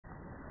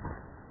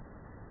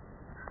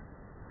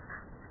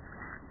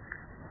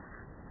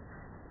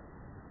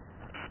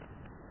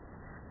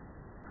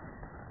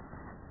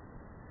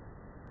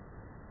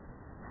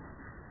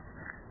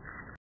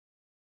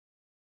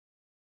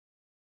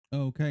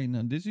Okay,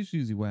 now this is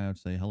usually where I'd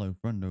say hello,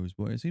 friendos,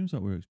 but it seems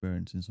like we're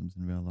experiencing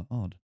something rather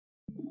odd.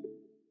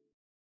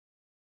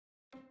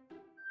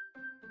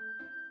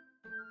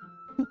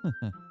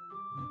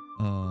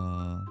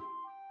 uh,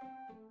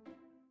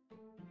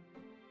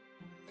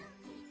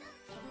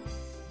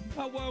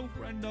 Hello,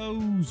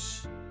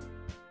 friendos,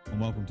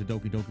 and welcome to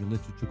Doki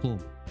Literature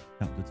Club,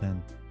 Chapter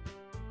 10.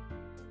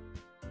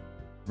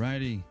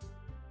 Righty,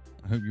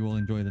 I hope you all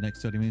enjoy the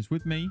next 30 minutes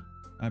with me.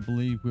 I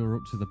believe we were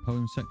up to the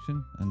poem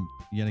section, and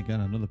yet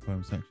again another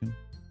poem section,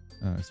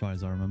 as far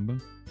as I remember.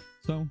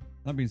 So,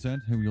 that being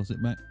said, hope you'll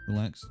sit back,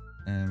 relax,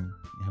 and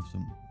have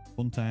some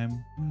fun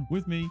time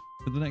with me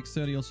for the next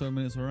 30 or so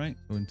minutes, alright?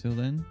 So until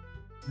then,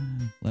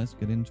 let's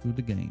get into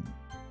the game.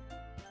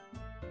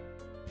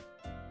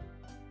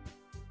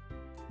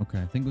 Okay,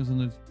 I think it was on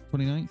the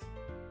 29th,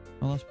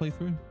 our last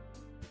playthrough.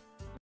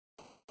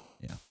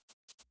 Yeah.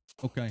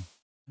 Okay.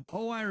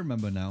 Oh, I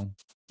remember now.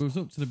 It was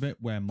up to the bit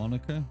where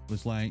Monica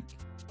was like,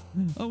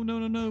 oh,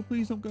 no,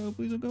 please don't go,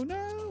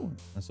 no.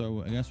 And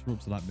so I guess we're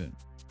up to that bit,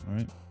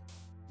 alright?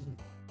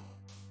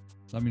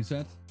 That being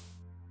said,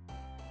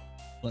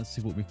 let's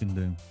see what we can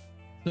do.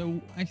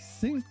 So I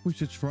think we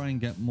should try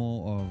and get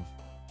more of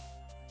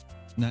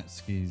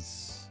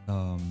Natsuki's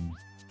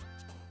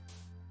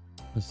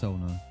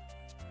persona.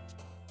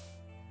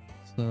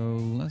 So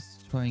let's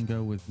try and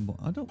go with more.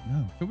 I don't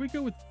know. Should we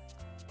go with...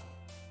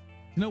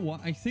 You know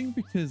what? I think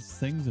because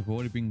things have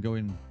already been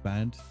going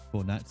bad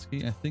for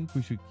Natsuki, I think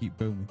we should keep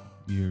going with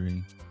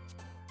Yuri.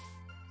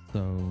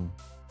 So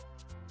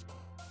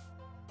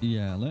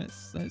yeah,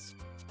 let's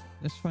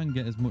try and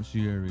get as much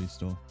Yuri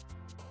stuff.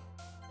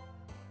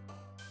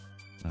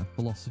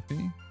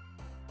 Philosophy,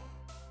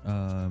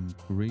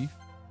 grief,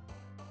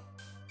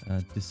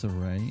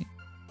 disarray,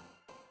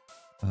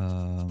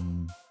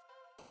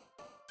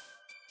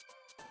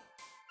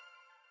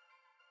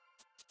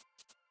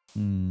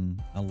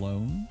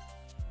 alone,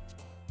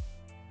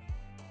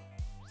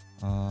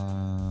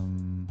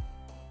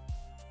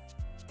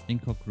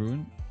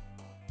 incongruent,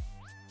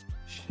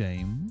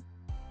 shame,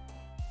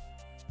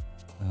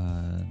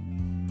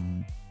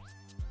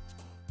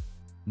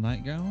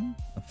 nightgown,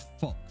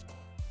 fuck.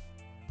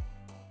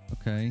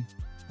 Okay.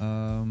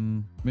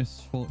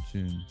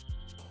 Misfortune.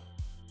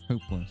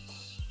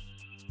 Hopeless.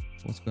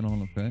 What's going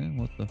on up there?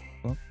 What the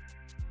fuck?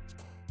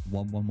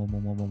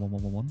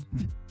 One.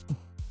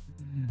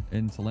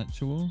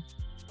 Intellectual.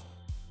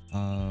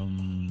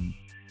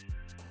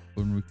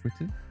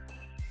 Unrequited.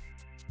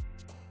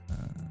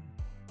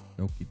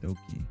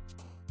 Doki.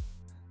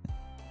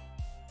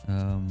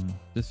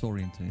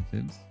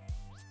 Disorientated.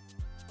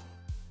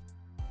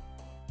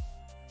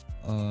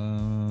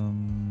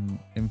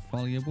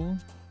 Infallible.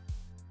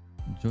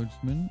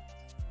 Judgment.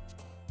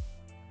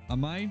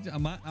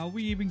 Are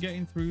we even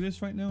getting through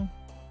this right now?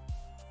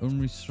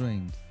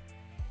 Unrestrained.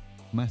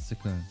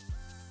 Massacre.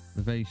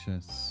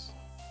 Vivacious.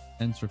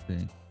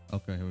 Entropy.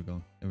 Okay, here we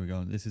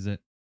go. This is it.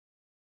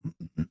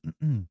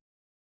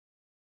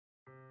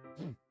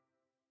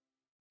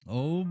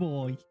 Oh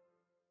boy.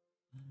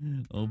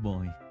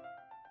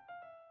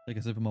 Take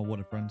a sip of my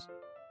water, friends.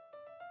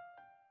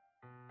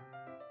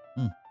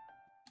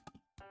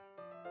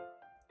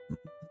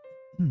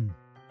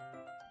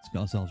 Let's get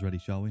ourselves ready,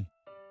 shall we?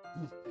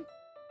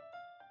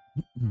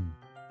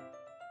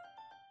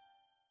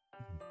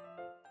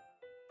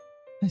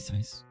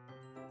 Nice.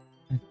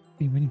 I've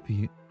been waiting for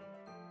you.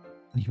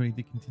 Are you ready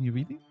to continue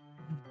reading?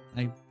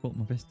 I bought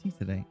my best tea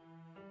today.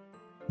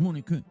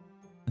 Monica,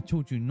 I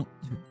told you not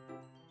to.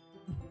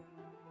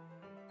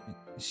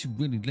 It's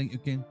really late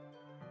again.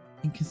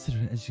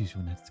 Inconsiderate as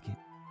usual, Natsuki.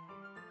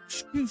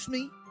 Excuse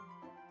me?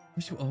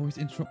 Wish you always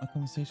interrupt my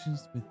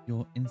conversations with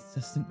your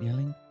incessant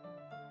yelling.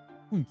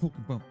 What are you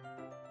talking about?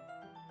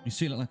 You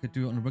say it like I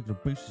do it on a regular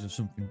basis or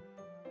something.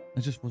 I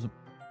just wasn't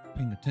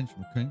paying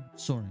attention, okay?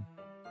 Sorry.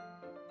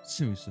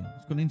 Seriously,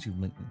 what's gone into you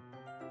lately?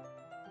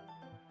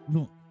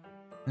 Look,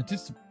 I did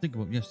think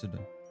about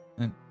yesterday,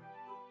 and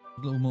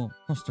a little more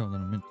hostile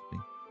than I meant to be.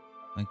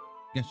 I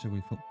guess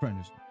we felt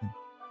friends or something.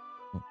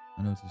 But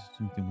I know this is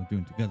something we're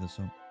doing together,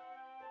 so...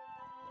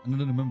 And I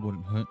don't remember what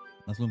it hurt,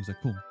 as long as they're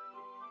cool.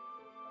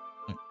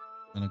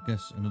 And I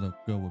guess another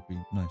girl would be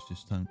nice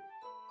this time.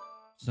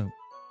 So,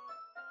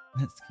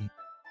 Natsuki,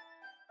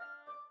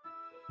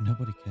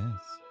 nobody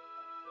cares.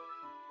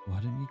 Why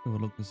don't you go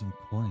look for some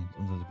coins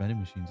under the vending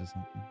machines or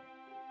something?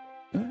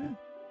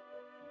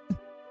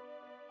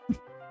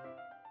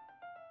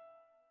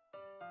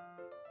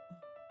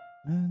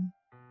 Man,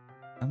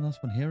 I'm the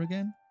last one here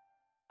again?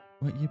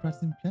 What, you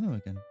practicing piano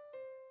again?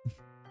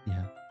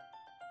 Yeah.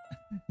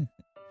 You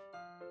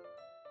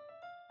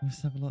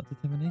must have a lot of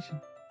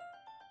determination.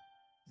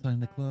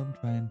 Starting the club,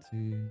 trying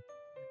to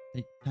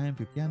take time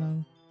for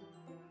piano.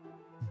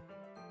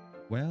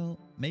 Well,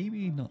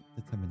 maybe not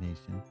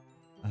determination.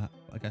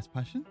 I guess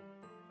passion?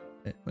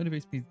 It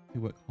motivates me to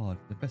work hard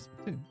for the best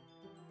of it too.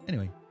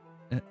 Anyway,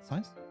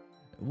 Size,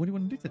 what do you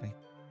want to do today?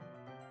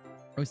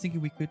 I was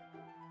thinking we could...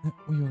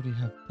 We already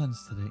have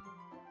plans today.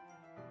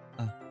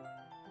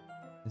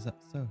 Is that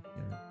so,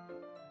 Yuri?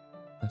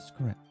 That's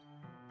correct.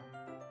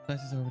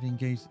 Flash is already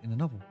engaged in a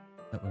novel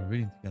that we're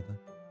reading together.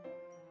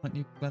 Aren't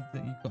you glad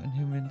that you've gotten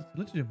him in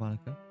literature,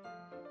 Monica?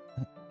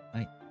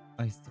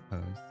 I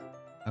suppose.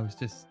 I was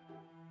just...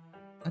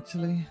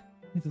 Actually,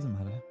 it doesn't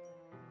matter.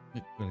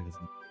 It really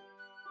doesn't.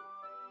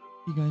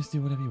 You guys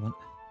do whatever you want.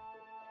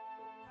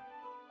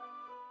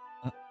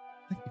 Thank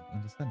you for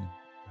understanding,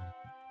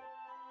 Monica.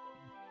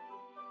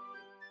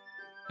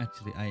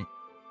 Actually, I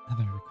have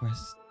a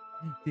request.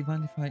 Do you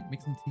mind if I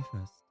make some tea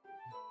first?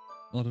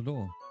 Not at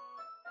all.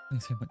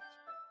 Thanks so much.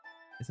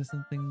 Is there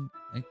something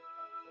I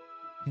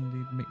can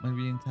do to make my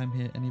reading time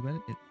here any better?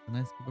 It's a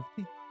nice cup of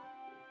tea.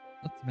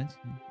 Not to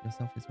mention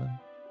yourself as well.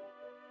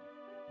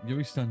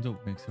 Yuri stands up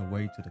and makes her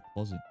way to the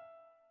closet.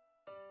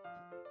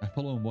 I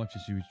follow and watch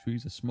as she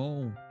retrieves a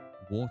small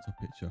water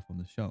pitcher from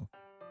the shelf.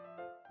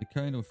 The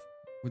kind of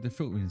with the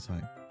filter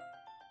inside.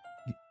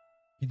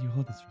 Can you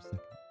hold this for a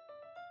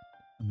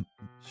second?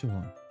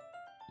 Sure.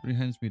 Yuri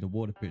hands me the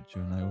water pitcher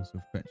and I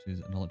also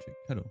fetches an electric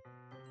kettle.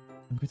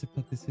 I'm going to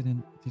plug this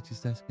in the teacher's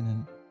desk and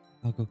then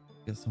I'll go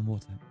get some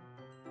water.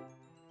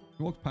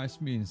 She walks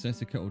past me and sets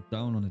the kettle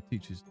down on the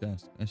teacher's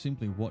desk. I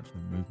simply watch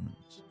her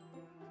movements.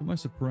 To my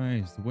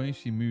surprise, the way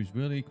she moves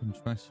really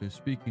contrasts her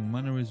speaking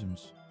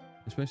mannerisms,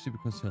 especially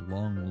because of her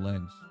long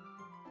legs.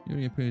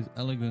 Yuri appears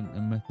elegant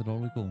and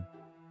methodical.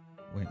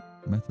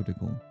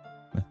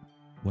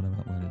 Whatever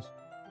that word is.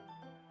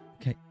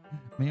 Okay,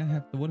 may I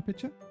have the water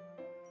pitcher?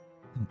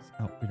 Thanks,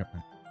 I'll be right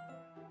back.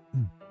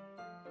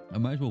 I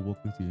might as well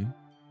walk with you.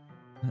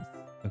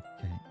 That's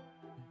okay.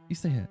 You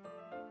stay here.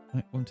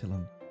 I won't take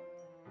long.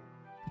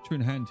 Pitcher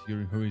in hand,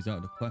 Yuri hurries out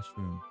of the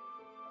classroom.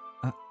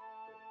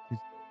 Did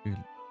Yuri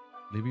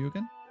leave you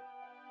again?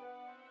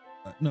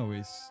 No,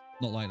 it's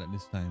not like that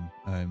this time.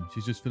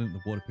 She's just filling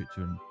up the water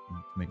pitcher and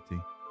to make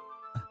tea.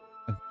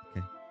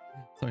 Okay.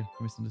 Sorry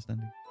for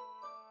misunderstanding.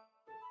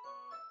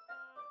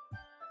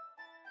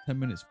 10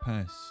 minutes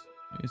pass.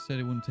 It said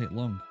it wouldn't take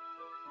long.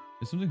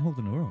 There's something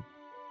holding her up.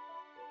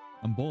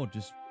 I'm bored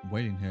just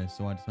waiting here,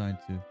 so I decided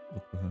to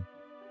look for her.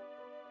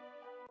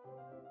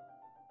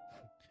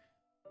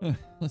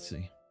 Let's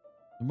see.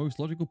 The most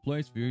logical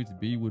place for you to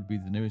be would be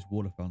the nearest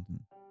water fountain.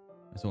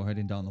 I saw her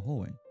heading down the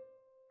hallway.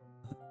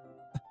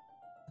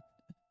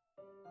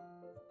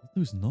 There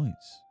was noise.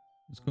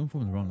 It's coming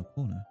from around the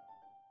corner.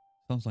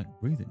 Sounds like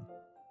breathing.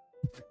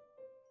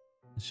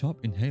 A sharp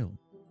inhale.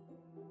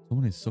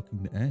 Someone is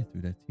sucking the air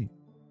through their teeth.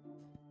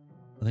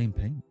 Are they in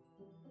pain?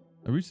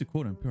 I reach the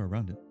corner and peer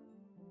around it.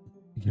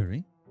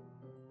 Yuri?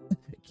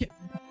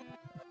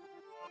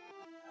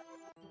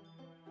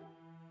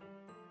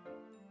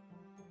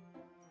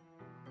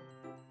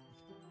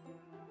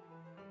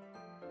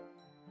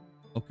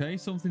 Okay,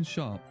 something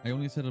sharp. I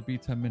only said it'll be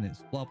 10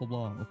 minutes. Blah, blah,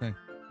 blah. Okay.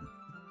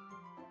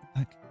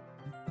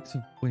 Thanks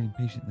for waiting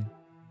patiently.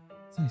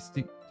 Nice.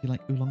 Do you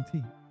like oolong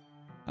tea?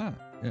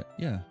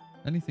 Yeah.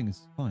 Anything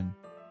is fine.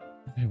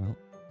 Very well.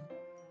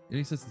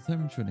 It says the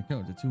temperature in the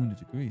kettle to 200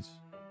 degrees.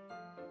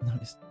 Now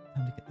it's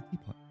time to get the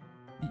teapot.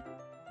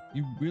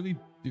 You really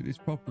do this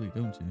properly,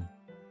 don't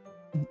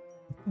you?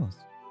 Of course.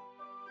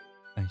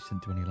 I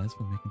shouldn't do any less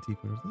when making tea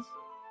for others.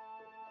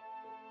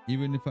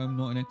 Even if I'm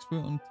not an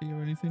expert on tea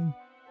or anything?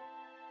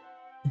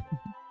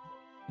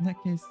 In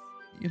that case,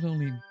 you'll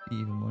only be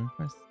even more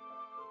impressed.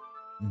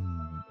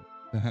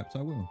 Perhaps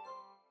I will.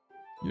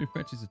 Yuri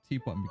fetches a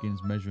teapot and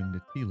begins measuring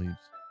the tea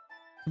leaves.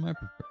 To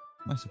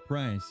my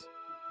surprise,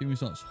 Yuri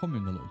starts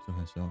humming a little to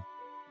herself.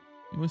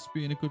 You must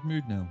be in a good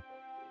mood now.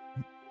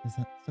 Is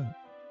that so?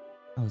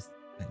 I was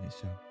letting it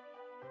show.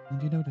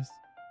 And you notice,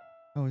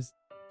 I was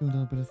doing a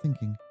little bit of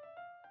thinking,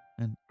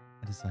 and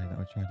I decided I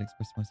would try to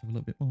express myself a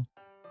little bit more.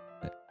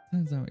 But it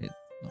turns out it's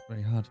not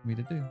very hard for me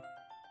to do.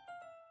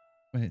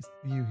 When it's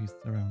you who's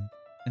around.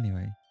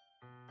 Anyway.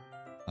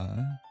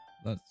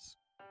 That's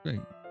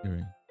great,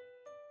 Yuri.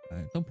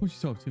 Don't push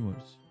yourself too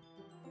much.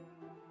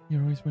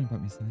 You're always worrying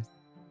about me, Size.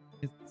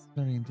 It's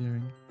very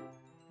endearing.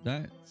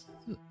 Yuri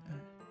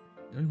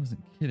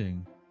wasn't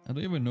kidding. I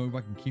don't even know if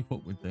I can keep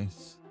up with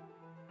this.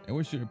 I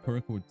wish you had a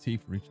perk with tea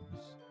for each of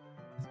us.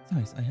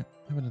 Size, I have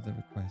another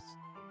request.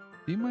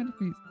 Do you mind if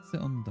we sit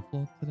on the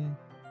floor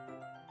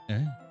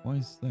today? Why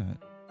is that?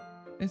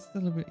 It's a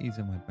little bit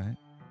easier on my back.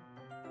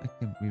 I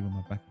can read with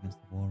my back against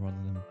the wall rather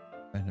than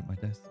bend at my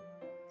desk.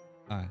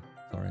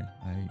 Sorry,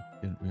 I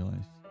didn't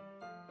realise.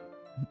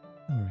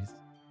 No worries.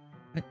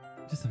 I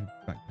just have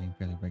back pain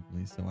fairly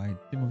regularly, so I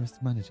do my best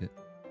to manage it.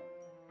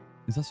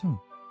 Is that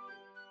so?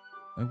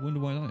 I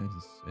wonder why that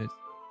is.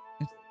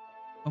 It's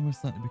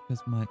almost likely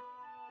because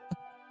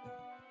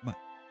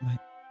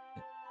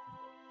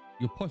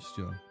your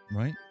posture,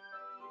 right?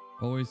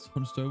 Always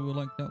hunched over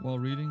like that while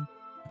reading?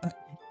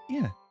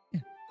 Yeah.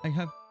 I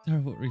have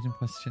terrible reading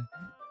posture.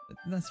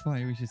 That's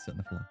why we should sit on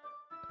the floor.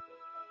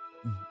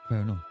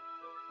 Fair enough.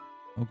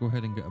 I'll go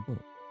ahead and get a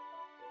book.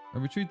 I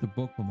retrieve the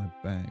book from my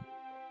bag.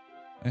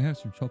 I have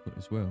some chocolate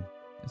as well.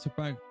 It's a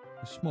bag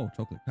of small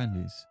chocolate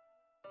candies.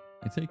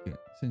 I take it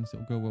since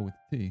it'll go well with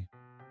the tea.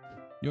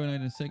 You and I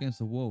then sit against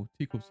the wall,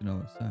 teacups in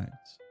our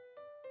sides.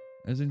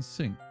 As in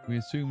sync, we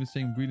assume the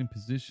same reading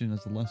position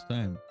as the last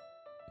time,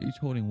 each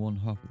holding one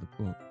half of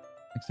the book.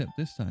 Except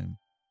this time,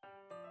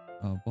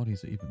 our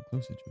bodies are even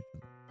closer to each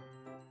other.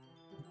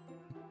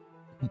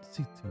 I can't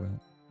see too well.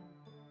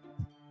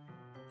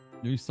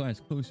 Yuri's side is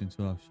closer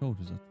until our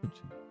shoulders are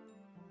touching.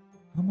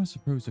 How am I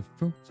supposed to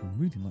focus on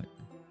reading like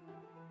this?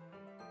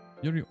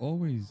 Yuri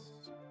always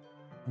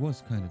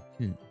was kind of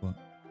cute, but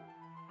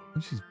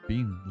when she's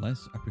being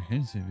less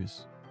apprehensive,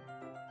 it's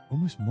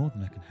almost more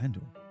than I can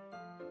handle.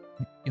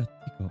 Your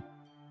teacup.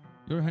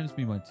 Yuri hands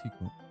me my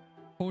teacup.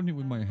 Holding it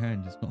with my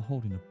hand is not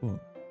holding a book.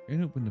 I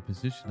end up in a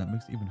position that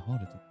makes it even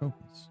harder to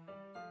focus.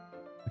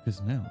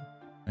 Because now,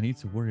 I need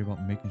to worry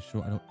about making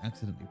sure I don't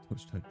accidentally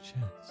touch her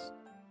chest.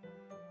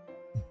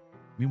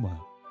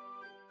 Meanwhile,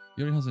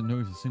 Yuri hasn't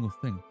noticed a single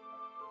thing.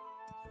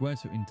 She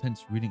wears her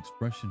intense reading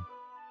expression,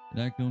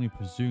 and I can only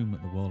presume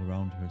that the world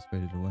around her has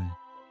faded away.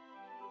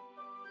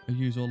 I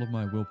use all of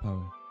my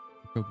willpower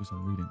to focus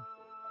on reading.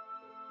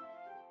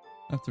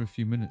 After a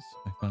few minutes,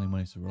 I finally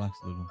manage to relax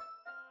a little.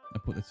 I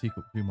put the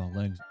teacup between my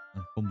legs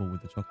and fumble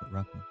with the chocolate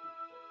wrapper.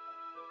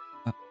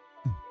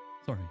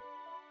 Sorry.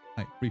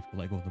 I briefly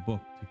let go of the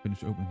book to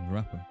finish opening the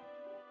wrapper.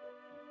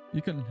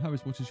 You can have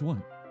as much as you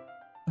want.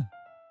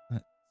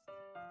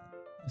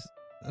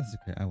 That's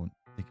okay, I won't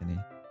take any.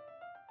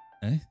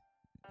 Eh?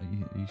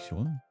 Are you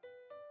sure?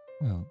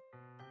 Well,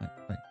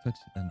 if I touch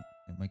it, then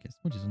it might get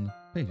smudges on the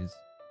pages.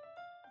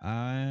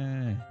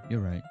 Ah,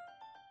 you're right.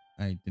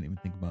 I didn't even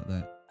think about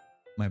that.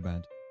 My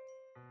bad.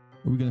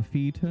 Are we gonna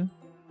feed her?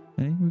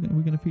 Hey,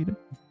 we're gonna feed her?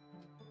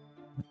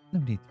 No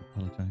need to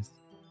apologize.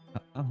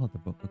 I'll hold the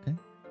book, okay?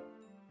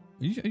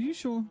 Are you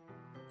sure?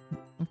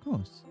 Of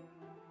course.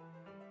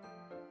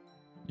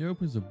 He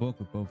opens the book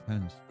with both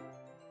hands.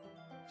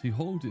 She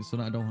holds it so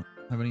that I don't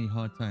have any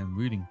hard time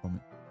reading from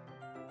it.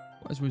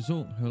 But as a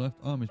result, her left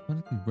arm is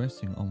practically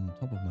resting on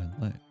top of my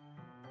leg.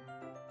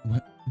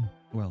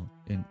 Well,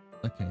 in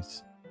that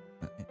case,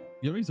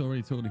 Yuri's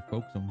already totally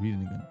focused on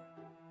reading again.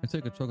 I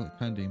take a chocolate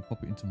candy and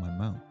pop it into my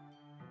mouth.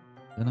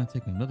 Then I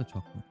take another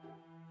chocolate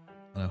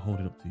and I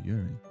hold it up to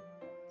Yuri.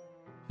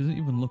 She doesn't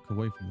even look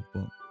away from the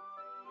book.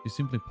 She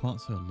simply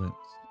parts her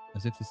lips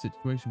as if the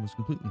situation was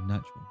completely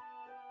natural.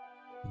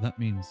 But that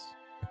means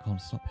I can't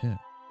stop here.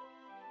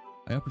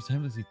 I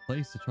apprehensive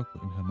place the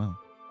chocolate in her mouth.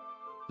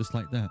 Just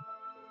like that,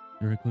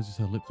 Yuri closes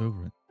her lips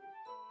over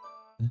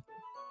it.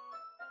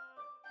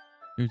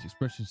 Yuri's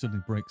expression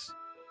suddenly breaks.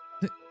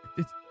 Did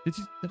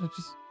I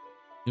just...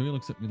 Yuri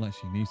looks at me like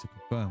she needs to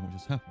confirm what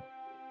just happened.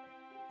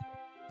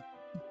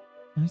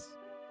 Nice.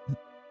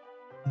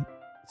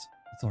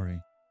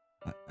 Sorry.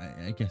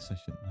 I guess I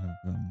shouldn't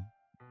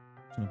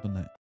have done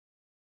that.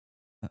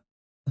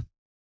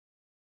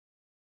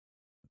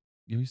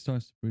 Yuri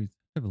starts to breathe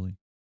heavily.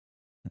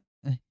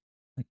 I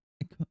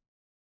can't.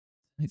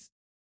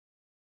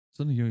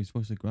 Suddenly Yuri's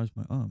forcefully grabs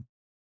my arm,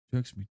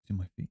 jerks me to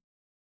my feet.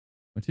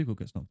 My teacup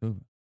gets knocked over.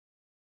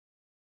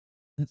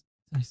 That's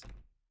nice.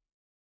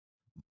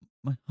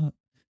 My heart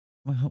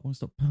won't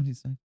stop pounding,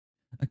 so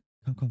I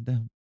can't calm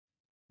down.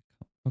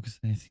 I can't focus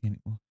on anything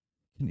anymore.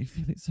 Can you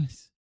feel it,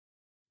 Sice?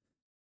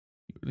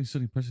 He really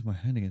suddenly presses my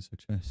hand against her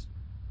chest.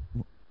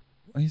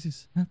 Why is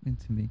this happening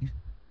to me?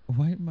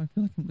 Why do I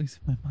feel like I'm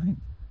losing my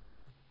mind?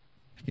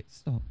 I get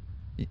stopped.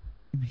 It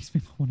makes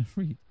me want to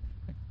read.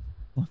 I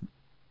want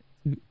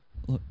to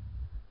look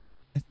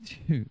at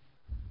you.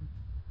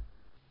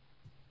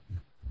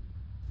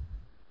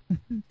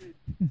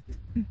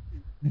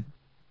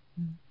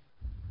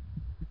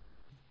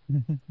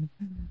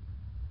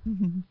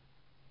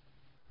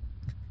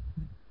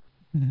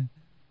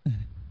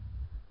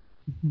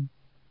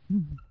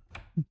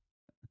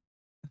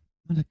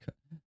 Monica,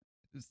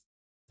 it's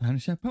time to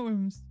share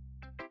poems.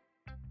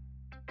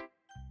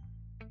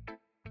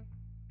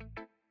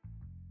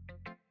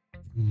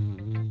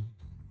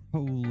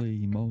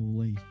 Holy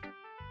moly.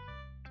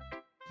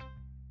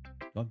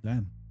 God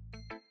damn.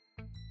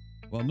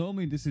 Well,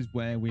 normally this is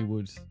where we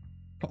would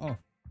cut off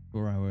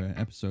for our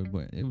episode,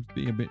 but it would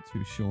be a bit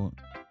too short,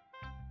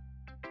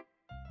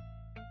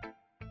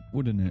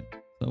 wouldn't it?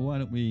 So why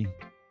don't we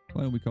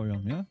carry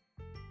on, yeah?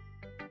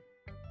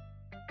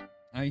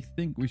 I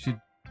think we should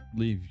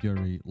leave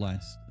Yuri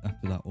last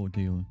after that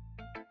ordeal.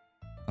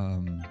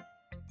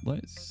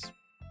 Let's...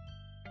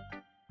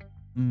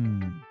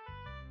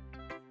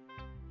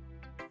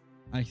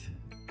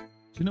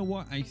 Do you know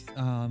what?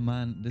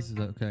 Man, this is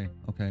okay.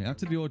 Okay,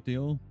 after the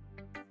ordeal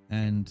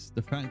and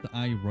the fact that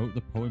I wrote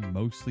the poem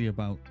mostly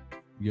about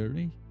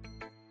Yuri.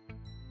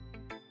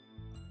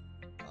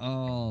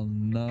 Oh,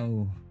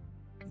 no.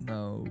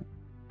 No.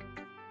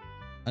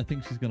 I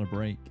think she's gonna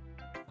break.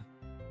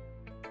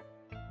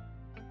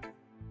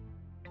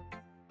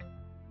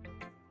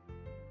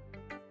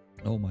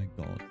 Oh my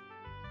god.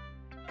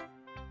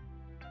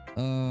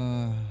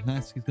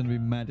 Natsuki's gonna be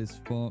mad as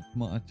fuck.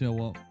 Come on, you know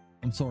what?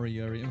 I'm sorry,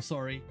 Yuri. I'm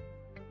sorry.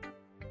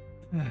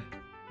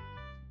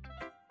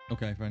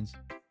 Okay, friends.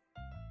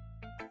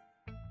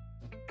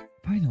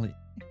 Finally.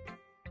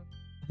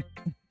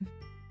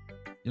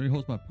 Yuri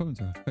holds my poem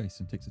to her face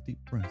and takes a deep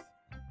breath.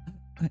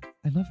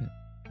 I love it.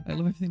 I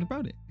love everything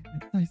about it.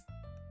 It's nice.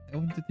 I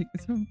wanted to take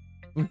this home.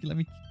 Will you let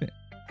me keep it?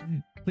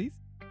 Please?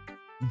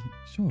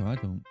 Sure, I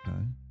don't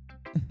care.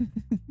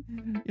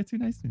 You're too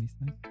nice to me,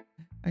 Smash.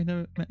 I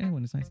never met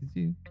anyone as nice as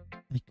you.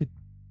 I could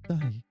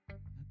die.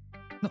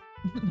 Not,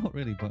 not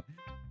really, but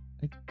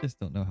I just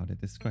don't know how to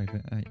describe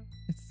it.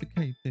 It's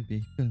okay to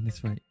be feeling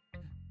this way,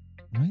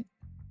 right?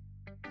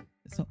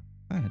 It's not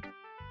bad,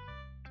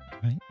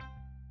 right?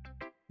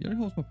 Yuri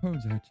holds my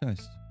poem to her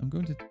chest. I'm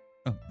going to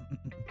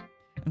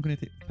take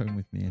the poem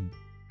with me and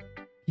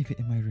keep it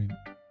in my room.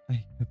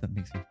 I hope that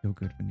makes you feel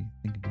good when you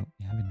think about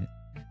me having it.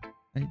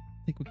 I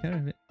take good care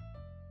of it.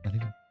 Not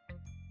even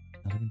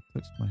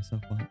touch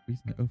myself while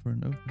reading it over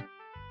and over.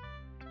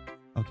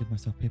 I'll give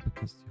myself paper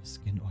because your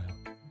skin oil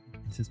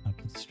enters my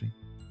bloodstream.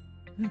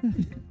 You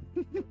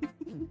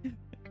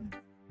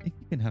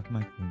can have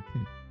my poem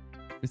too.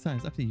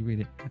 Besides, after you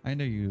read it, I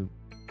know you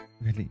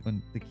really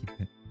want to keep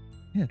it.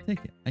 Yeah,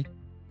 take it. I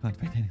can't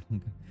wait any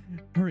longer.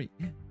 Hurry,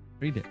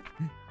 read it.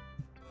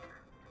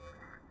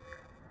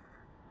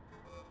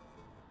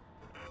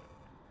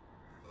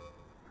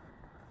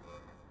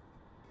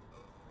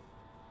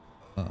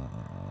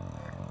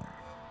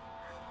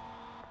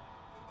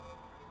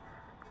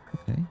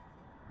 Okay.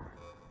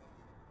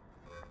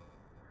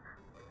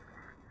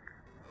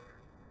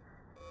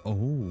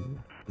 Oh,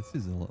 this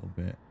is a little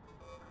bit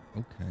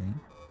okay.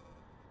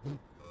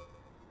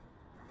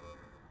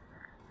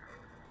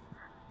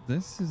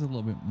 This is a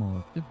little bit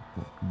more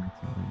difficult for me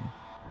to read,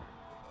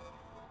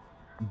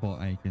 but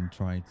I can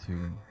try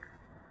to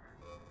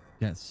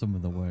get some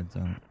of the words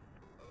out.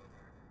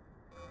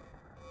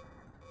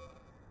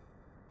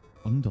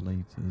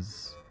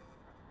 Undulators.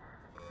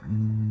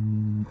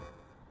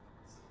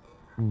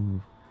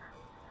 Ooh.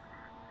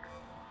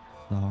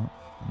 No,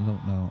 I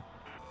don't know.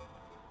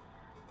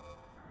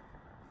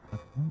 I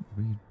can't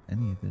read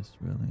any of this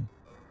really.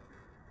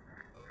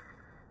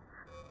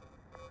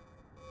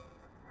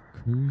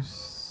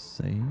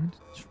 Crusade,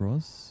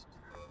 trust,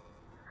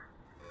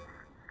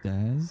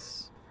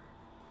 Des,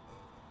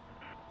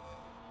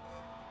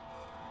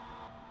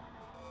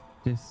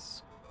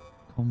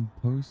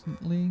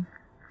 discomposantly,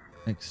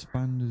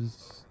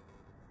 expanders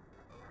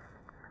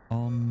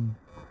on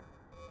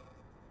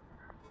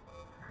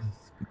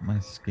my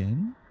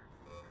skin.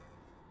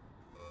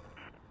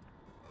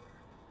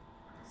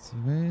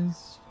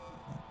 Surveys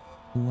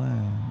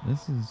Blair.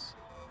 This is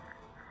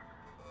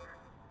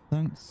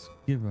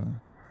Thanksgiver.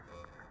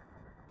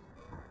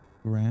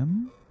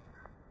 Graham.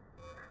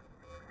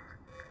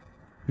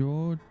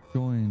 Pure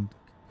joined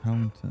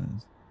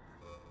counters.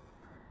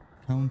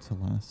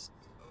 Counterlast.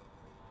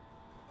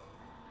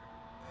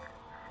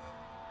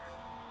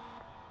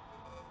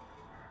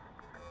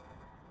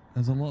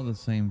 There's a lot of the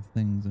same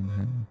things in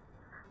here.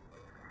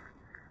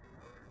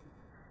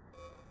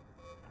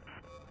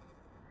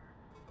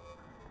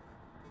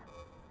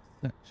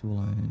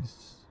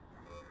 Sexualize.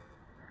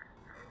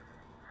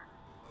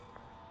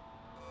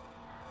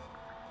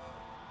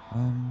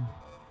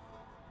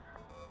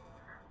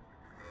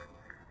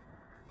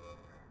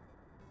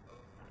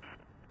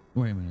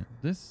 Wait a minute.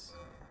 This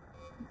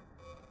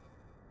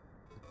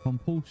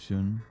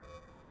compulsion.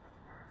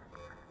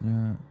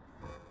 Yeah.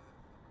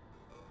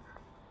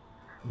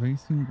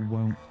 Racing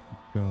won't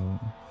go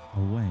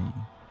away.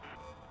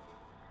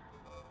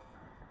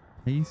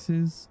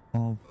 Paces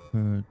of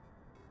her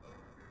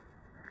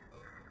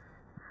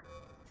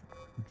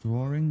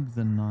drawing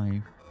the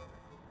knife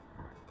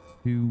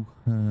to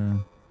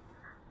her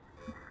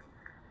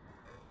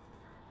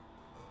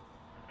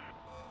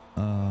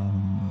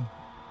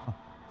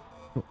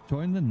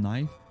drawing the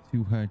knife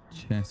to her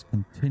chest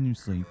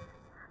continuously,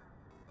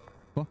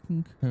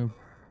 fucking her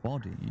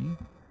body.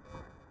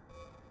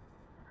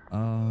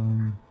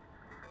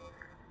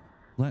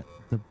 Let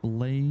the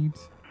blade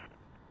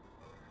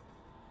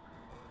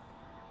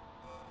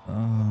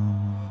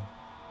a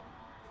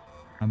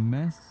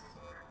mess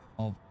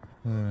of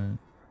her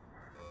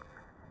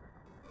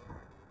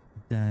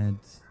dead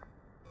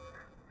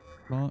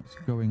starts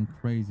going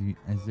crazy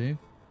as if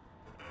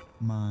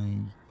my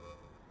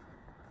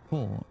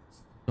thoughts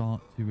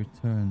start to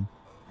return.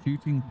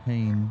 Shooting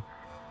pain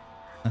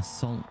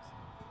assault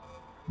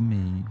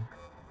me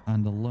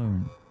and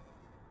alone.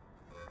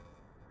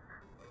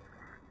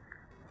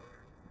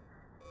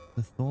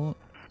 The thought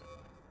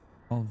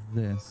of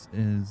this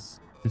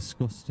is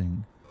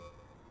disgusting.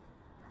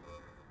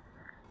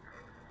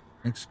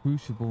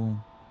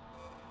 Excruciable.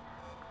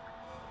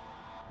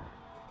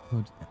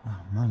 Oh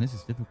man, this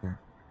is difficult.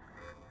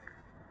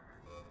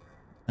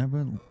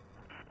 Ever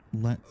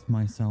let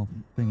myself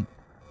think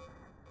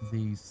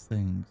these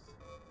things,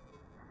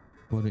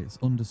 but it's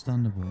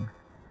understandable.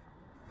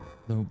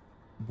 The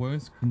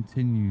worst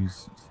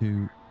continues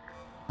to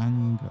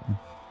anger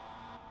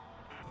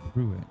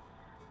through it,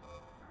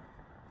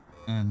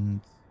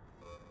 and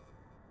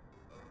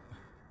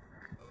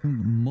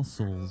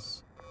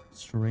muscles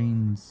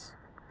strains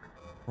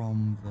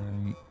from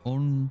the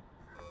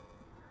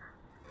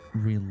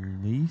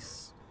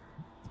unreleased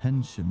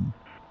tension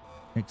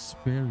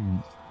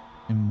experienced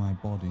in my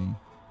body.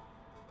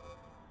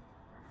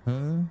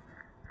 Her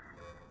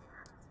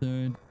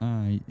third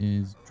eye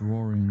is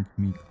drawing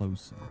me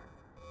closer.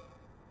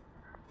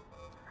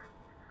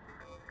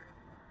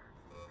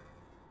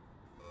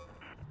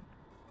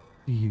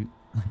 Do you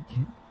like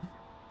it?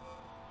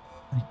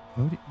 I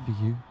wrote it for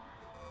you.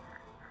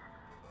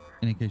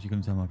 And in case you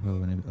couldn't tell my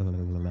poem,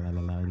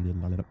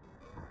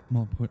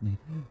 more importantly,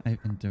 I've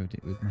endowed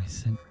it with my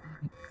scent.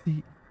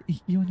 See,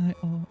 you and I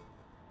are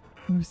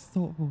the most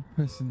thoughtful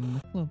person in the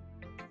club.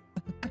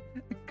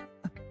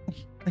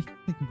 I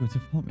think I'm going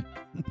to vomit.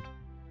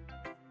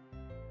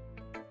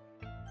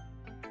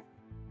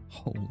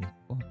 Holy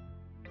fuck.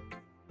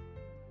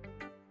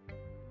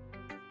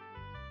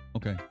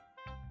 Okay.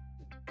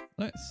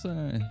 Let's go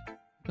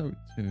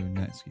to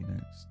Natsuki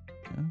next.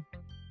 Yeah?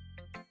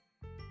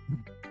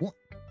 What?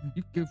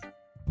 You give a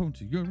poem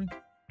to Yuri?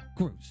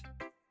 Gross.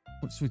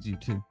 What's with you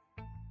two?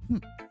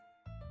 Not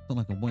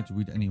like I wanted to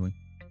read it anyway.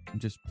 I'm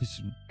just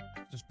pissing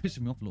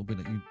me off a little bit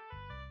that you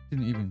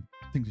didn't even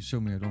think to show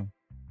me at all.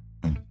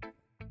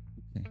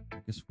 Okay, I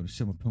guess I'm gonna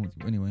share my poem with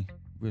you anyway.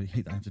 Really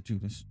hate that I have to do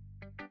this.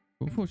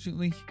 But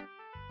unfortunately,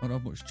 I don't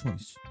have much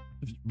choice.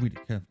 Just read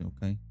it carefully,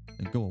 okay?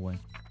 Then go away.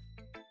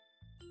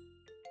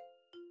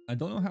 I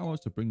don't know how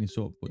else to bring this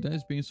up, but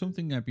there's been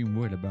something I've been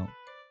worried about.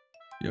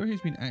 Yuri's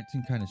been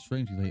acting kind of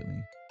strangely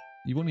lately.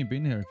 You've only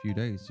been here a few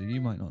days, so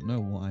you might not know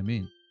what I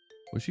mean.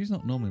 But she's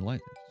not normally like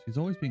this. She's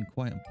always been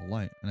quiet and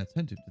polite and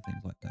attentive to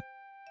things like that.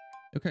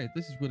 Okay,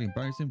 this is really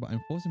embarrassing, but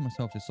I'm forcing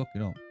myself to suck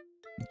it up.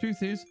 The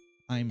truth is,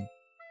 I'm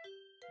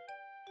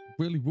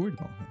really worried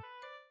about her.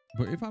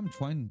 But if I'm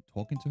talking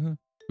to her,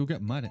 she'll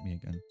get mad at me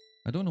again.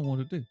 I don't know what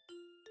to do.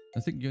 I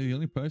think you're the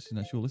only person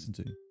that she'll listen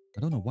to.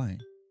 I don't know why,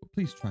 but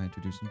please try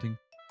to do something.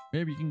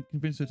 Maybe you can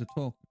convince her to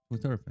talk to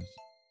a therapist.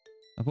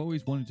 I've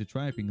always wanted to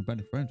try being a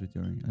better friend with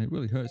Yuri, and it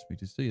really hurts me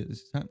to see that this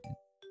is happening.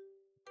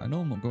 I know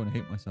I'm not going to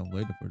hate myself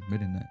later for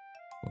admitting that,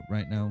 but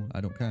right now,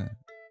 I don't care.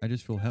 I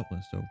just feel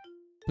helpless, so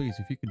please,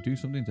 if you can do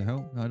something to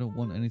help, I don't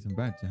want anything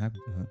bad to happen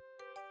to her.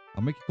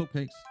 I'll make you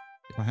cupcakes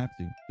if I have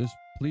to. Just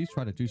please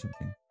try to do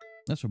something.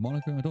 As for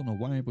Monica, I don't know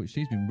why, but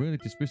she's been really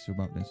dismissive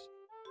about this.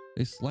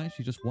 It's like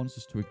she just wants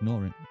us to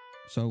ignore it.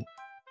 So,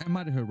 I'm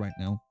mad at her right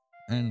now,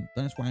 and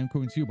that's why I'm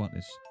coming to you about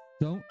this.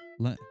 Don't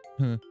let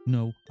her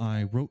know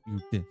I wrote you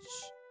this.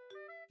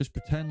 Just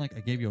pretend like I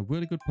gave you a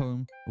really good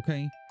poem,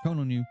 okay? Count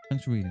on you.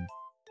 Thanks for reading.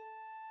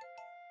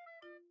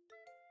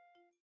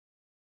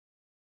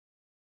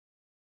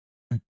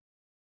 I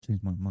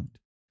changed my mind.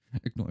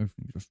 Ignore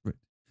everything you just read.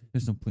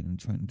 There's no point in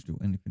trying to do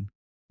anything.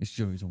 It's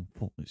Joey's own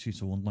fault that she's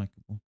so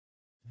unlikable.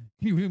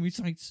 Can you hear me,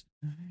 Sights?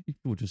 If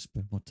you would just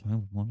spend more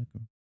time with Monica,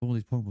 all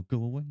these problems will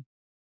go away.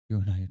 You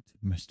and I had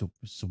messed up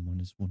for someone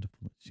as wonderful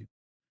as you.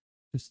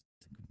 Just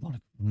think of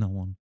Monica from now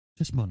on.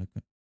 Just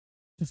Monica.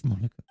 Just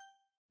Monica.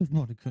 Just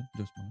Monica.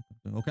 Just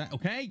Monica. Okay,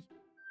 okay!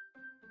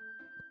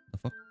 The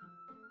fuck?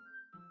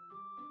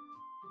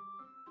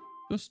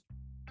 Just...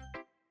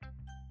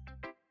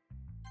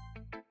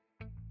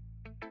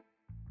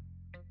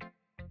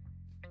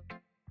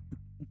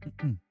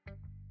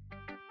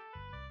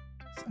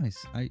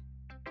 Nice. I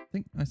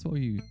think I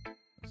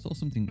saw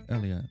something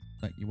earlier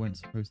that you weren't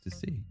supposed to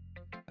see.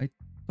 I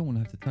don't want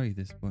to have to tell you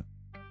this, but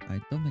I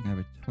don't think I have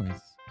a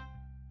choice.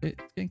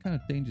 It's getting kind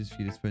of dangerous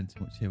for you to spend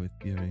too much here with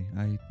Yuri.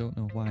 I don't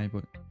know why,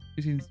 but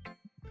she seems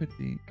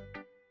pretty...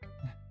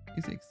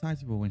 She's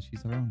excitable when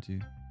she's around you,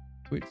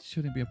 which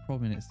shouldn't be a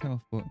problem in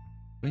itself, but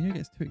when you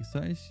gets too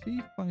excited, she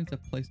finds a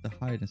place to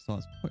hide and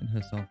starts cutting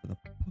herself with a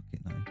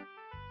pocket knife.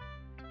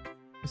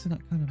 Isn't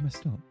that kind of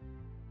messed up?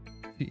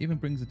 She even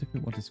brings a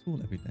different one to school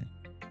every day,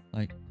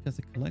 like she has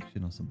a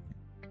collection or something.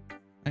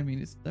 I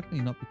mean, it's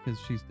definitely not because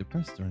she's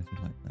depressed or anything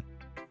like that.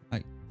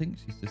 I think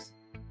she's just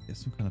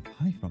gets some kind of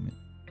high from it.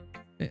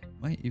 It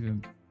might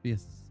even be a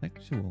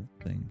sexual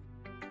thing.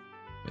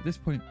 At this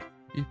point,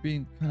 you've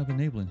been kind of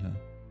enabling her.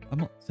 I'm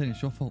not saying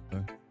it's your fault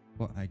though,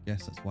 but I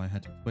guess that's why I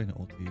had to explain it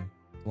all to you.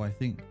 So I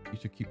think you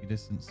should keep your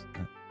distance. That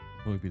would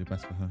probably be the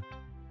best for her.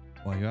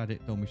 While you're at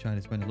it, don't be shy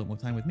to spend a little more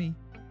time with me.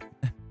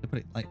 To put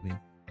it lightly,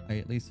 I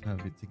at least have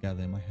it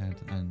together in my head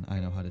and I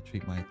know how to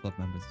treat my club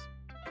members.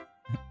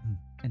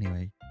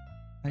 Anyway,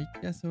 I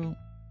guess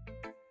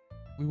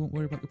we won't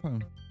worry about your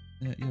poem.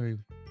 Yuri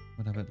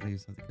would have at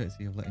least have the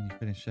courtesy of letting you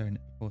finish sharing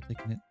it before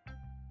taking it.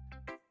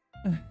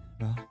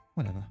 Well,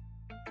 whatever.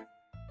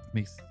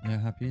 Makes you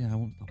happy, I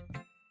won't stop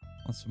that.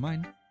 As for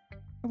mine,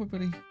 I worked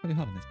really, really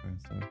hard on this poem,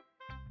 so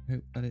I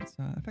hope that it's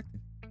effective.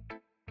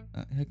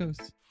 Here goes.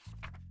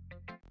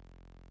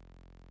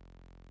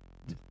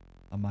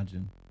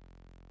 Imagine.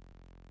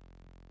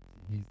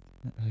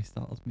 That really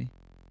startles me.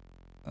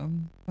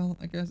 Well,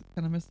 I guess it's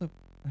kind of messed up.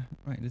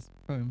 Right, this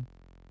poem.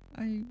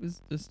 I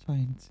was just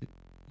trying to...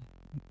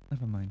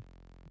 Never mind.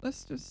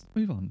 Let's just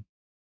move on.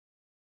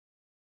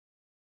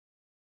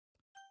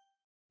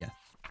 Yes.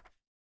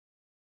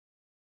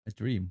 A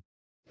dream.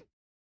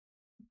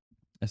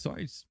 I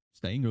started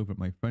staying over at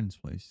my friend's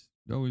place.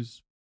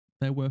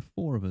 There were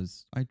 4 of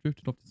us. I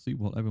drifted off to sleep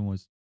while everyone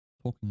was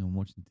talking and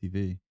watching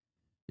TV.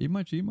 In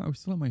my dream, I was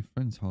still at my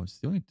friend's house.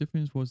 The only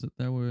difference was that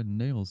there were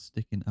nails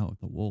sticking out of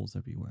the walls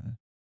everywhere.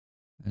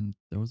 And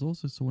there was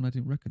also someone I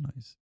didn't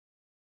recognize.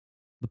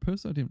 The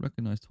person I didn't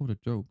recognize told a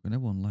joke and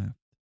everyone laughed.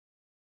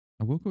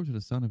 I woke up to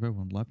the sound of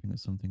everyone laughing at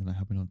something that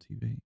happened on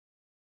TV.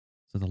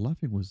 So the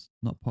laughing was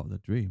not part of the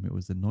dream, it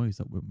was the noise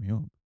that woke me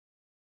up.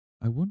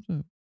 I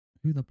wonder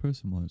who the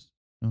person was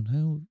and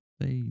how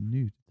they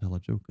knew to tell a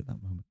joke at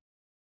that moment.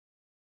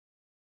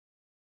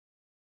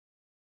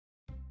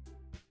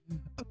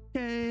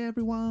 Okay,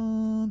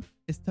 everyone,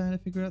 it's time to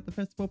figure out the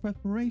festival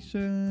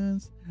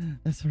preparations.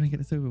 Let's hurry and get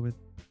this over with.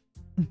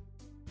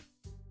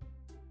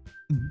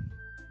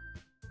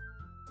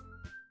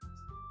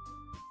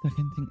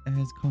 Second thing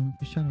airs common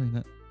foreshadowing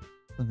that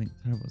something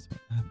terrible is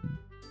about to happen.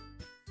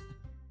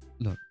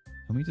 Look,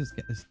 can we just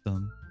get this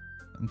done?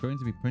 I'm going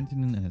to be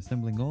printing and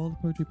assembling all the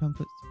poetry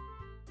pamphlets.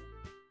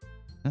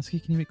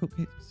 Natsuki, can you make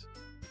cupcakes?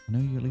 I know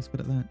you're at least good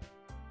at that.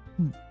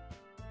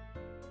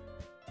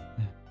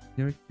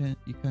 Yuri,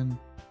 you can...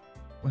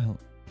 Well,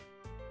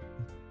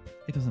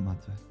 it doesn't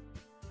matter.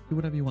 Do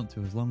whatever you want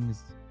to as long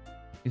as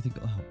you think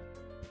it'll help.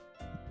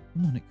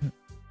 Monica,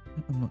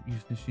 I'm not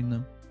useless, you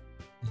know.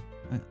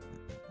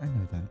 I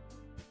know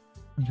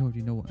that. You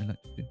already know what I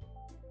like to do.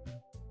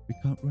 We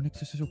can't run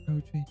exercise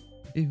poetry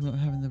even without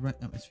having the right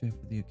atmosphere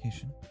for the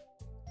occasion.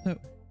 So,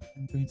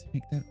 I'm going to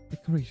make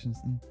decorations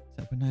and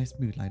set up a nice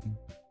mood lighting.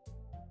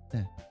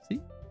 There,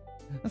 see?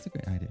 That's a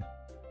great idea.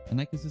 And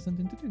that gives us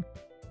something to do.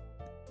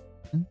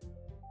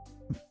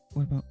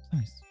 What about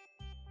Slice?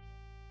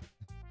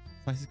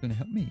 Slice is going to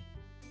help me.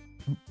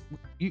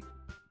 You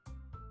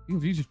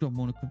just dropped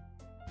Monica.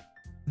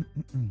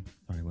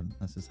 Sorry,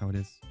 that's just how it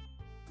is.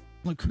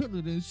 Like hell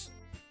it is.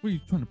 What are you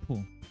trying to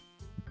pull?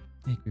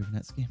 I agree with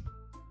Natsuki.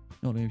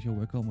 Not only is your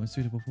work almost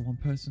suitable for one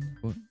person,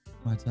 but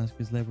my task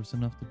is laborious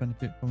enough to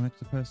benefit from an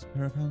extra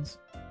pair of hands.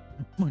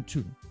 Mine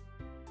too.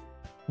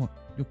 What?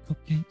 Your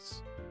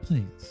cupcakes?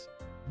 Please.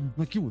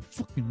 Like you would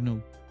fucking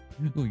know.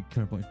 All you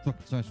care about is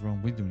fucking size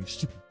around with you and your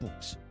stupid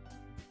books.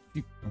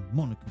 You and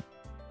Monica.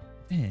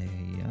 Hey,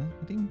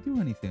 I didn't do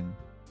anything.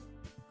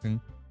 Okay?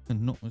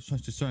 And not as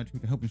such society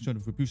to help instead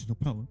of abusing your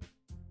power.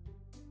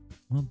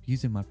 I'm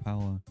abusing my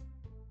power.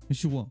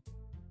 Yes, you what?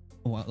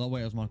 Oh, that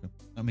way I was Monica.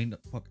 I mean,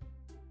 fuck.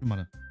 Doesn't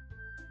matter.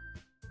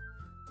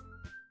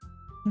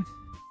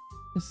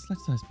 Just let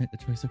us make the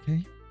choice,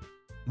 okay?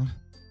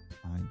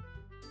 Fine.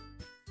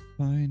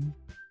 Fine.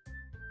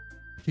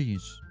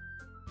 Jeez.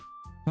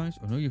 Guys,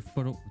 I know you're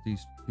fed up with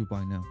these two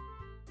by now.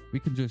 We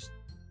can just...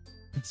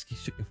 Let's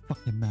shut your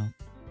fucking mouth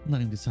and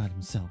let him decide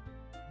himself.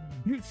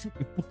 You shut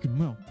your fucking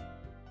mouth.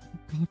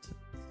 For God's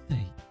sake.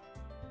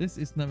 This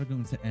is never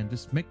going to end.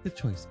 Just make the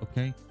choice,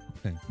 okay?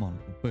 Okay,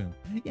 Monica, boom.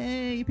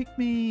 Yay, you picked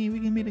me. We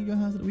can meet at your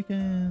house at the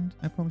weekend.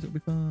 I promise it'll be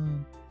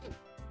fun.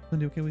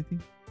 Gonna be okay with you?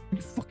 Are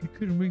you fucking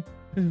kidding me?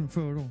 It isn't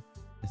fair at all.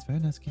 It's fair,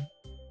 Natsuki.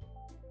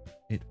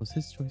 It was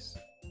his choice.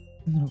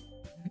 No,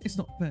 it's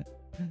not fair.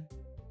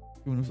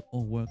 Everyone was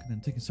all working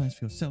and taking sides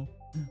for yourself.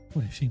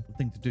 What a shameful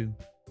thing to do.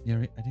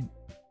 Yuri, I didn't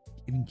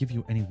even give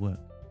you any work.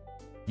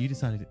 You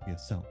decided it for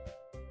yourself.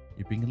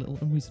 You're being a little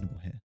unreasonable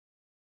here.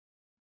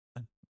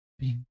 I'm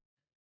being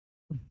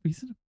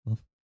unreasonable?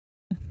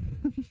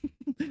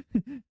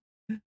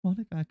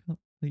 Monica, I can't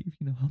believe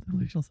you know how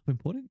delusional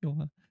self-important you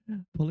are.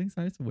 Pulling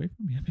sides away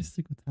from me every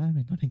single time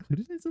and not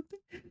included in something?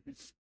 Are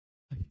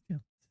you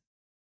jealous?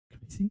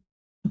 Crazy?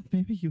 Or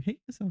maybe you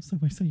hate yourself so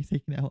much so you're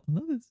taking it out on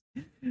others.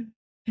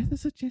 Here's a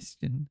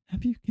suggestion.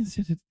 Have you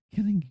considered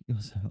killing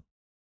yourself?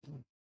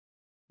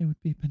 It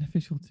would be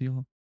beneficial to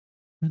your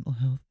mental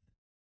health.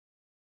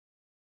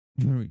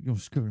 You're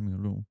scaring me a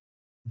little.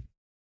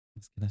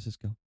 Let's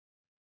just go.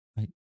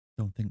 I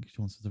don't think she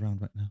wants us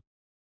around right now.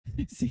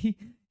 See,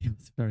 it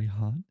was very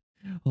hard.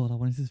 All I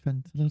wanted to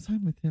spend a little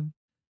time with him.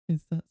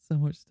 Is that so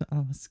much to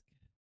ask?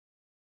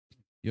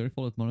 Yuri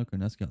followed Monica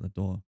and Natsuki out the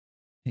door.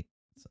 Hey,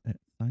 it's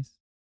nice.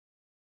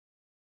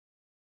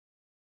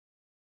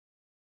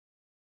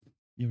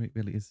 Yuri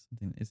really is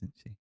something, isn't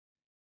she?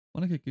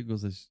 Monica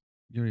giggles as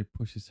Yuri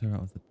pushes her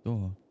out of the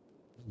door.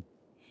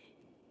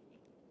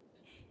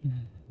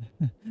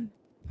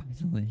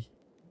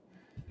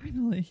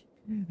 Finally.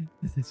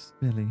 This is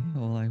really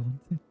all I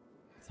wanted.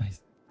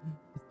 Besides,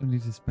 I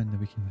need to spend the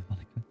weekend with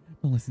Monica.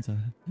 Don't listen to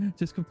her.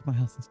 Just come to my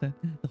house instead.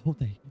 The whole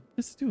day.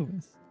 Just the two of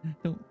us.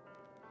 Doesn't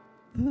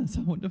that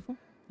sound wonderful?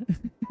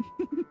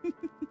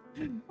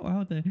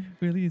 Wow, there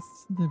really is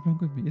something wrong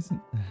with me,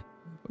 isn't there?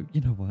 But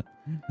you know what?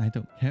 I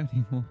don't care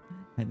anymore.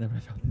 I never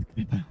felt this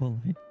good in my whole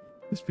life.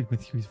 Just being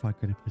with you is far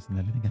greater place than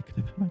anything I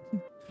could have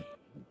imagined.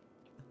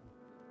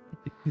 I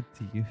did good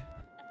to you.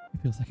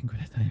 It feels like I'm good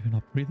at time and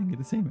not breathing in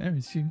the same air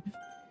as you.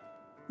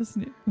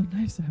 Doesn't it feel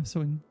nice to have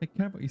someone that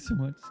care about you so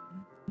much?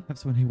 To have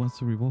someone who wants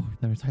to revolve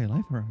their entire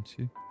life around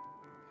you.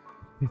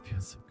 It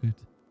feels so good.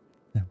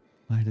 Now,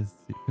 why does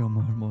it feel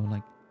more and more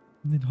like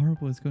something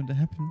horrible is going to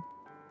happen?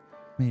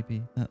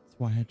 Maybe that's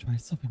why I tried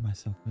stopping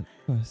myself at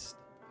first.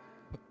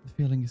 But the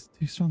feeling is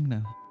too strong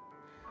now.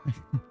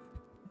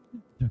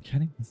 No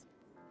kidding.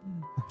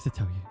 I have to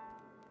tell you.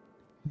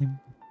 I'm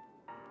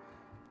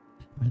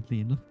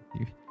madly in love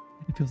with you.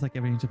 It feels like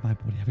every inch of my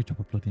body, every drop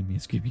of blood in me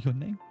is screaming your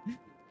name.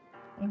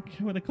 I don't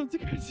care what the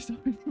consequences are.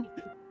 I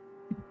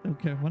don't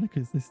care if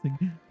Monica's listening.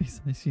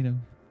 Besides, you know,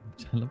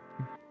 I love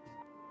you.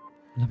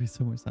 I love you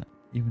so much that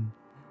even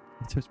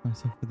I touched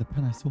myself with the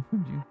pen I stole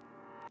from you.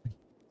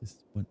 I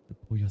just want to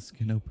pull your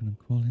skin open and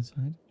crawl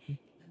inside of you.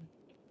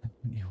 I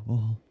want you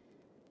all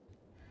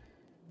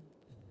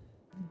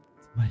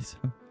to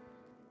myself.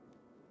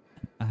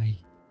 I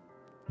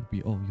will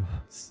be all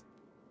yours.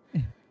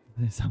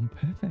 Does it sound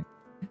perfect?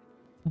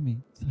 Tell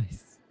me,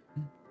 Slice.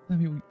 Tell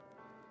me,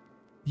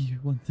 do you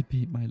want to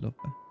be my lover?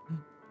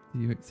 Do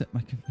you accept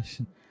my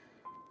confession?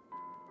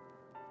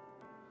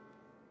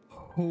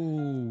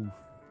 Oh.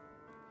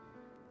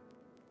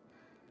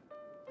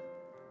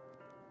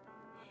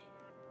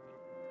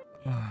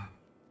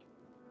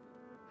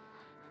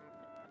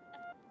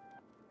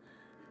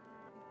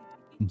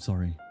 I'm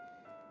sorry,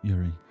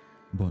 Yuri,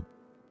 but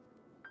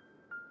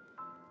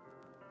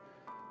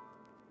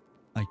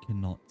I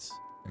cannot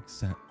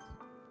accept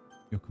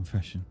your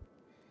confession.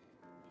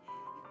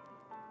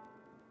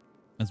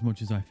 As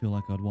much as I feel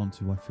like I'd want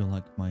to, I feel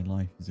like my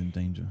life is in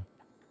danger.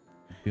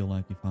 I feel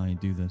like if I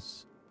do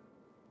this,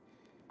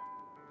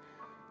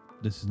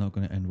 this is not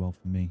going to end well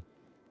for me.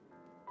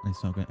 And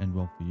it's not going to end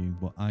well for you.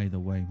 But either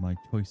way, my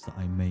choice that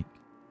I make,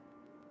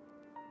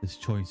 this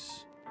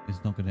choice is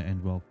not going to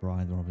end well for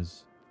either of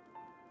us,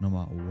 no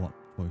matter what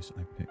choice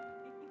I pick.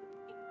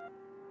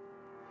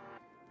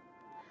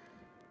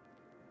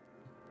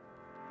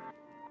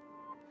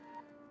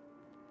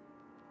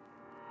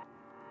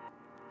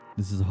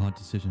 This is a hard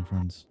decision,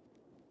 friends,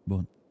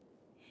 but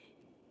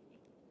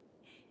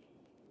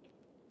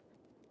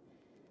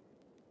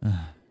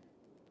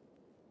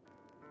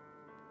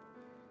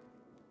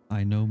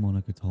I know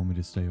Monica told me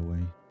to stay away.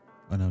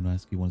 I know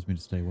Natsuki wants me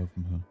to stay away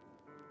from her.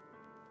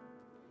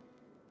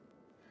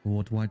 But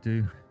what do I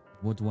do?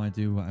 What do I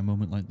do at a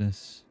moment like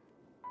this?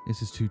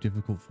 This is too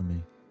difficult for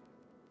me.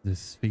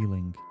 This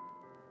feeling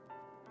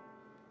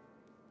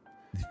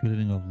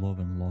of love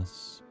and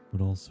loss,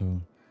 but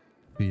also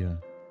fear.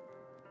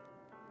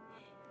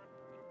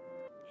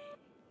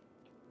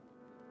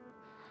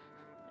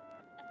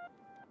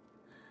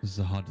 This is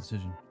a hard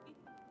decision.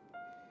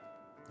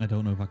 I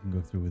don't know if I can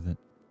go through with it.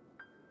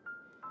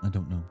 I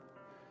don't know.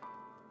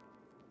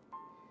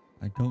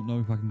 I don't know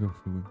if I can go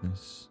through with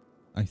this.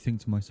 I think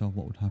to myself,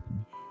 what would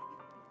happen?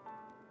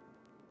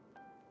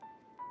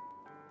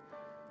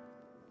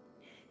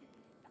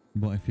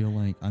 But I feel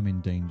like I'm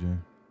in danger.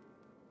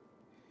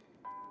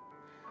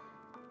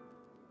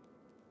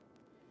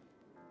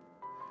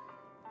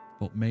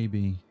 But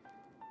maybe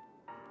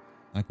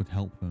I could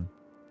help her.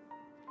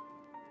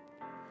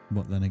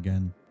 But then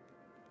again,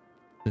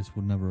 this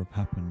would never have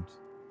happened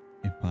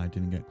if I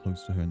didn't get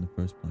close to her in the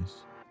first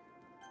place.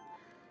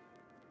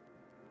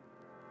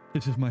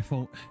 This is my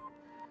fault.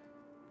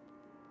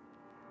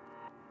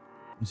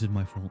 This is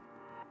my fault.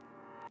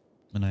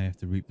 And I have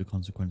to reap the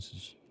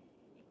consequences.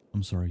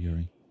 I'm sorry,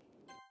 Yuri.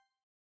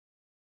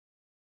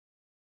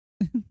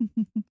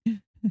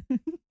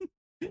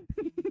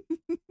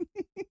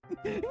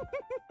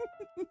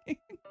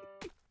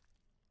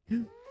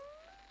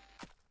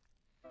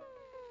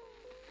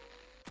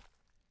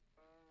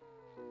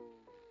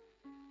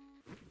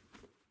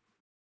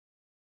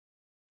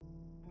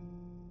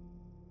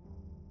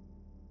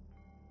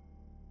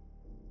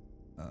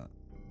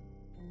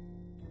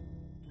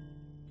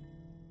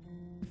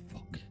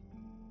 Fuck.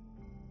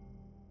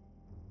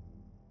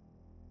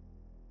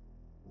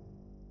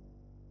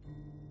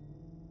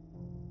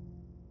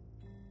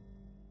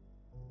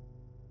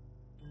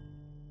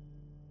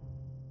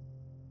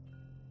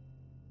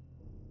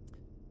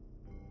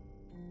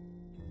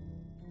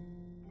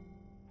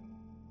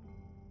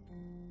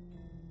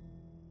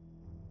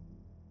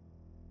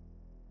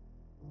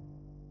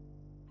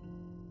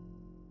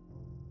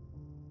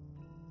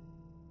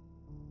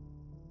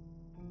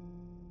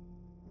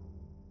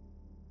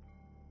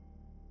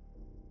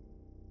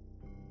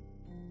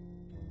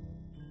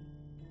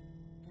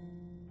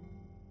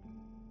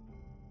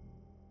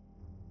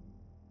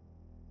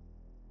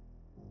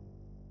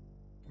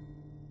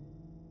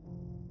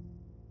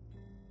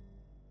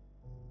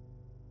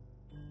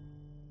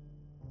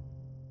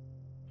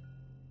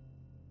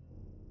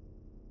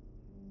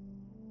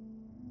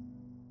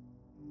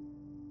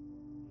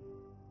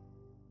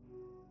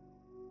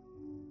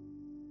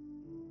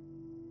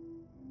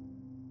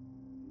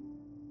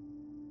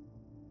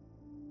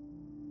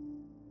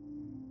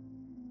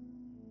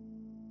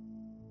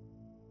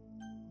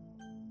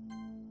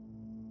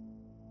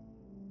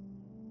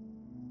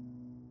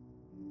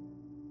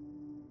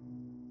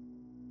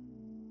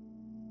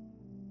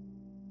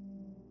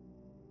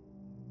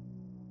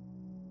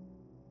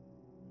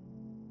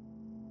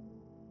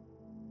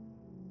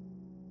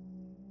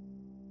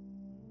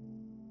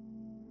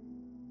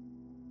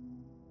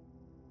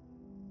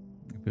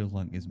 It feels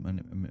like I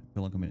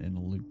feel like I'm in a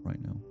loop right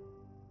now.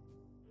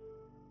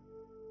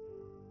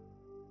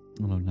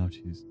 Oh no, now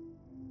she's...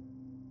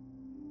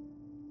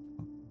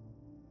 Fuck.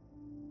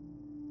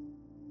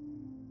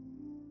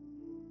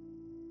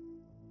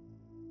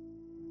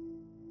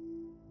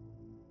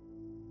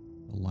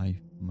 The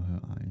life from her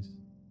eyes.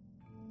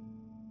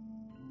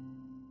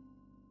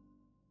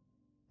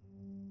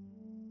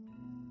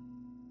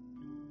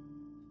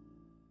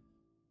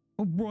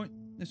 Alright,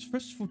 it's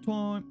festival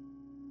time.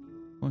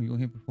 Oh, you're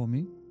here before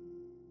me?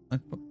 I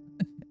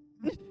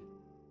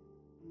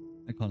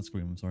can't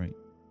scream, I'm sorry.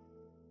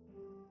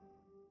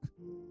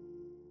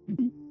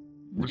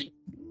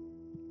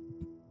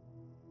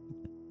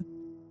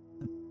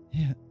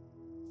 Yeah,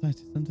 so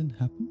did something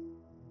happen?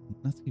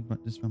 Natsuki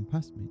just ran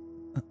past me.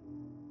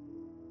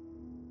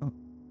 Oh.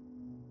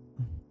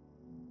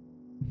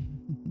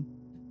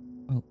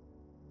 Well,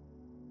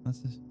 that's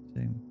a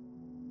shame.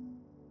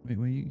 Wait,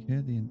 were you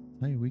here the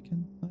entire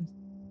weekend, guys?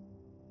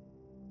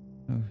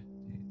 Oh,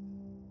 jeez.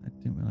 I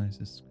didn't realize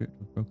the script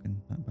was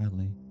broken that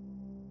badly.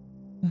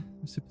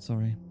 I'm super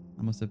sorry.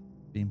 I must have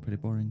been pretty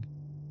boring.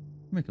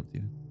 I'll make up to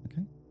you,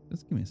 okay?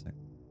 Just give me a sec.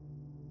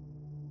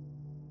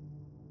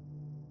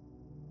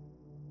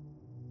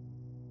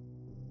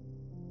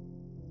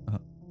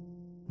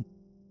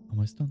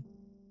 Almost done.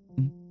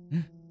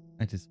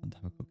 I just want to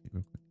have a cupcake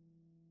real quick.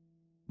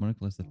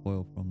 Monica lifts the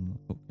foil from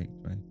the cupcake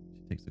tray.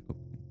 She takes the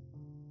cupcake.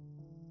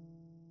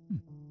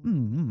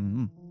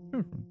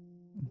 Sure.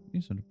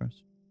 You're so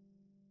depressed.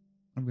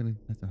 I really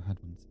like to have had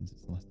one since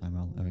it's the last time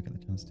I'll ever get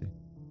the chance to.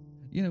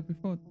 You know,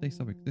 before they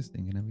stop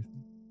existing and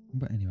everything.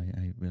 But anyway,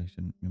 I really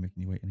shouldn't be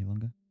making you wait any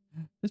longer.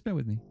 Just bear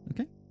with me,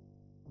 okay?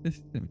 This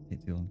didn't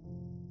take too long.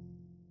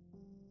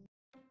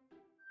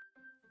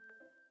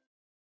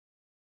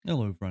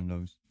 Hello,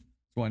 friendos.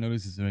 So I know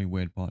this is a very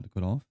weird part to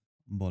cut off,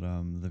 but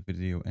the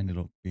video ended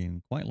up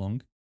being quite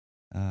long,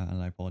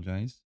 and I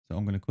apologize. So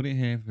I'm going to cut it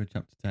here for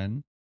chapter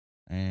 10,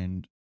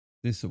 and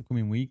this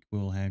upcoming week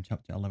we'll have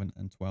chapter 11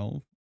 and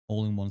 12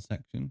 all in one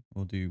section.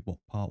 We'll do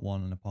part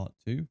 1 and a part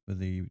 2 for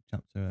the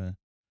chapter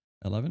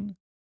 11.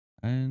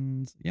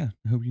 And yeah,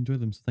 I hope you enjoy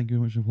them. So thank you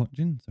very much for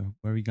watching. So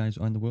wherever you guys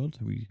are in the world,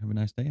 hope you have a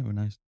nice day, have a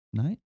nice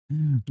night.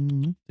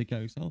 Take care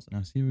of yourselves, and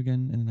I'll see you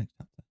again in the next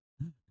chapter.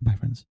 Bye,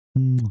 friends.